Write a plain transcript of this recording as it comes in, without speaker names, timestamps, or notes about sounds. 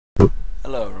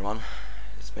Hello everyone,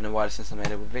 it's been a while since I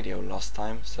made a video last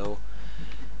time, so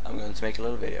I'm going to make a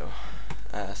little video.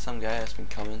 Some guy has been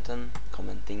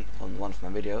commenting on one of my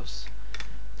videos,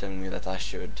 telling me that I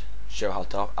should show how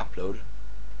to upload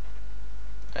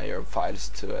your files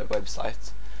to a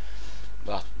website,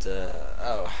 but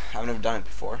I've never done it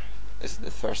before. This is the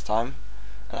first time,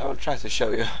 and I will try to show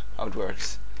you how it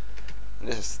works.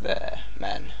 This is the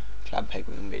man, Club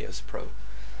Penguin Videos Pro.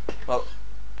 Well,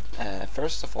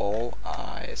 first of all,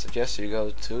 I suggest you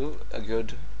go to a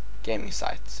good gaming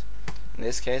site. In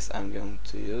this case, I'm going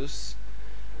to use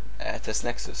Test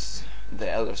Nexus,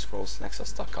 the Elder Scrolls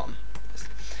Nexus.com.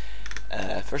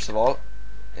 First of all,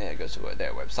 go to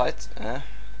their website,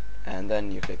 and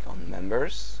then you click on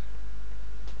Members,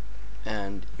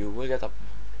 and you will get up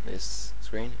this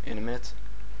screen in a minute.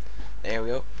 There we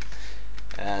go.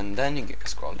 And then you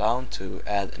scroll down to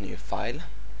add a new file,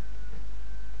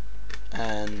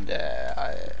 and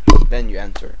then you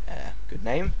enter a good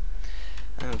name.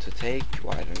 I'm going to take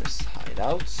Wilderness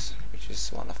Hideouts, which is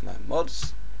one of my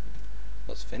mods.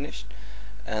 That's finished.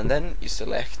 And then you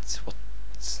select what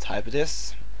type it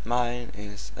is. Mine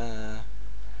is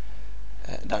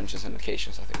Dungeons and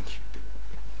Locations, I think.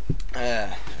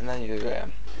 And then you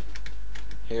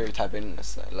here you type in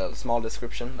a little small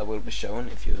description that will be shown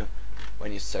if you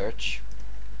when you search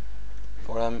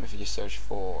for them. If you search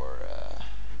for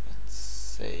let's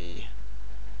say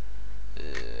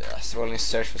so when you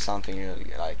search for something, you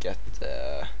like get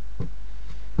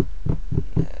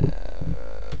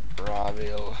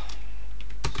Bravil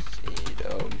Sea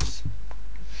Domes,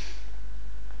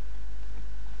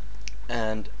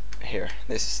 and here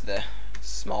this is the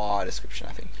small description,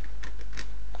 I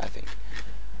think.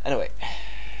 Anyway,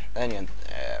 then you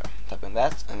type in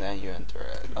that, and then you enter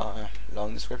a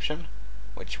long description,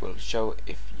 which will show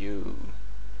if you,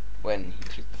 when you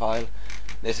click the file.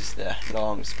 This is the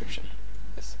long description.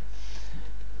 Yes.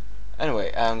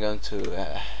 Anyway, I'm going to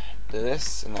do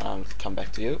this, and then I'll come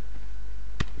back to you.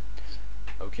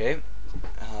 Okay,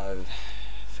 I've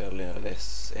filled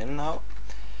this in now,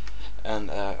 and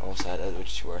also added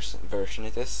which version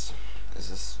it is. This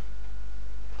is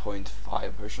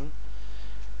 0.5 version.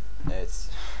 It's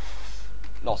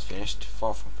not finished,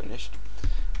 far from finished.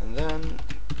 And then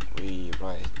we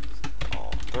write the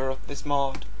author of this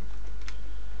mod.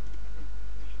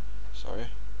 Sorry.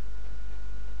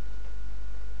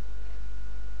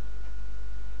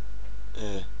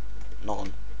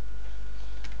 None.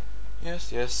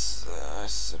 Yes, I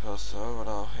suppose so.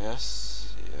 But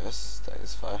yes, that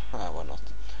is fine. Why not?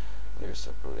 Use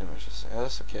upload images.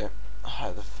 Yes, okay.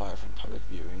 Hide the file from public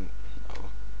viewing.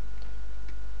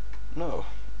 No,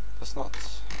 that's not.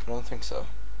 I don't think so.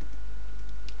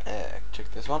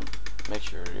 Check this one. Make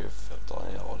sure you filled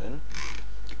it all in,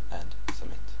 and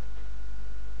submit.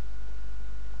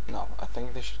 Now I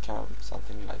think there should come up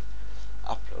something like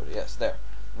upload. Yes, there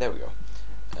we go.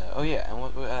 Oh yeah, and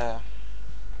what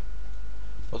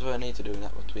we need to do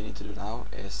now? What we need to do now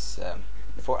is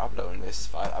before uploading this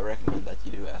file, I recommend that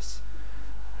you do as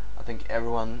I think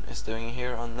everyone is doing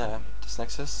here on this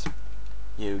Nexus.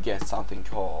 You get something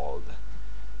called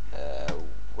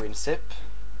WinZip,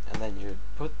 and then you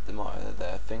put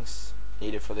the things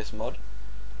needed for this mod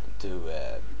into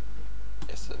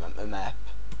a map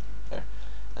there,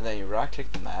 and then you right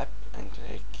click the map and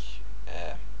click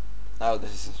now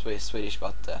this is in Swedish,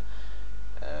 but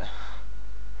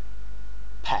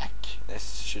pack.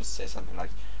 This should say something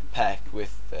like pack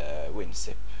with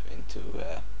WinZip into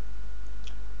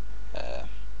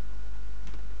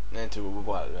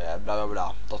blah blah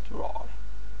blah .rar.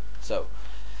 So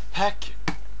pack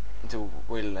into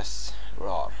wilderness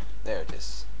rar. There it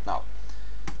is. Now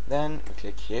then we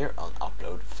click here on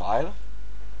upload file,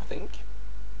 I think.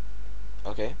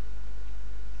 Okay,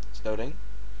 it's loading.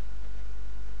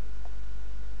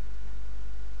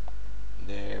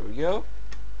 There we go.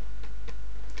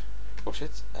 Oh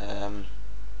shit.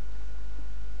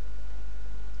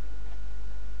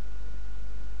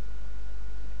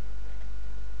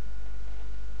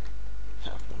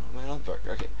 May not work.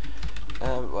 Okay.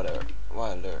 Whatever.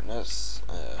 Wilderness.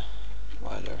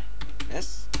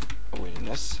 Wilderness.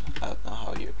 I don't know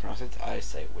how you pronounce it. I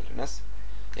say wilderness.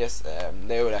 Yes.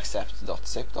 They will accept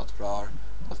 .zip, .rar,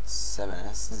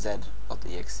 .7sz,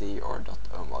 .exe, or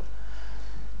 .omod.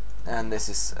 And this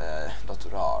is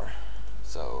 .rar.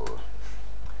 So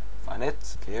find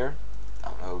it here.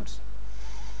 Downloads.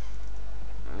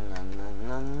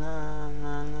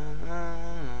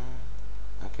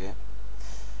 Okay.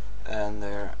 And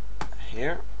they're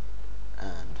here,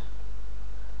 and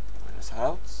Windows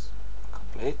Hideouts,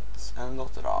 complete, and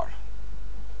 .rar.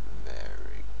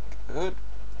 Very good.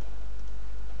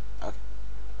 Okay.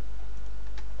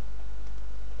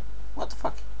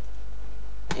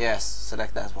 Yes,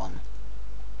 select that one.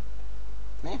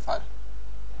 Main file.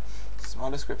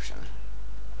 Small description.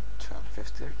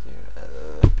 250 here.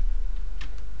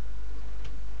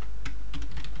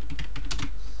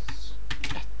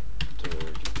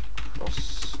 Scattered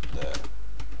across the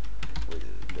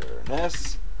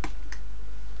wilderness.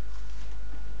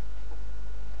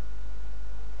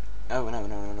 Oh no.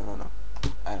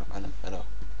 I know.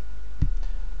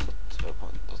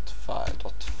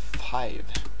 .5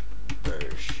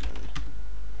 version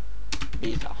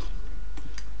beta.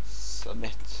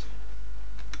 Submit.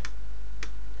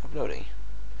 Uploading.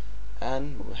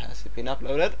 And has it been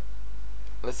uploaded?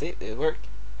 Let's see, did it work?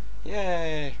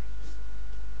 Yay!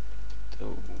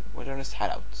 So, wilderness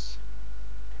hideouts.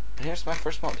 And here's my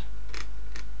first mod.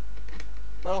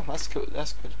 Well, that's cool,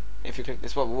 that's good. If you click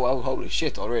this one, whoa, holy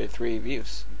shit, already 3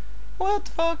 views. What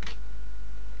the fuck?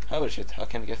 Holy shit, how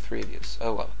can I get 3 views?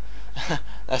 Oh well.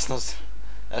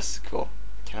 That's cool.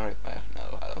 Can I rate my own?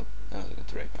 No, I don't. I'm not going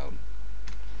to rate my own.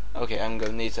 Okay, I'm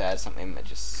going to need to add some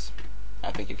images.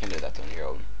 I think you can do that on your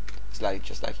own. It's like,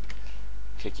 just like,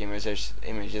 click images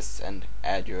and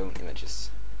add your own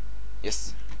images.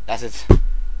 Yes, that's it.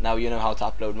 Now you know how to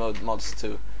upload mods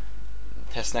to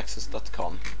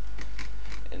testnexus.com.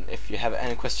 And if you have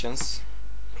any questions,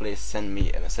 please send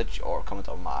me a message or comment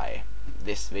on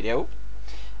this video.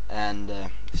 And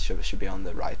it should be on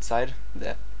the right side.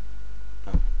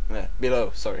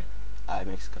 Below. Sorry, I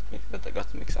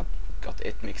got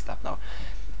it mixed up now.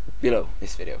 Below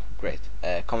this video, great.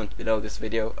 Comment below this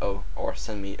video, or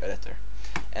send me a letter.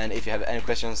 And if you have any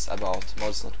questions about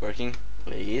mods not working,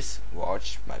 please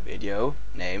watch my video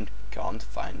named "Can't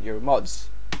Find Your Mods."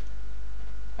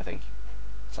 I think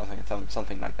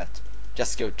something like that.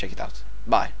 Just go check it out.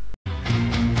 Bye.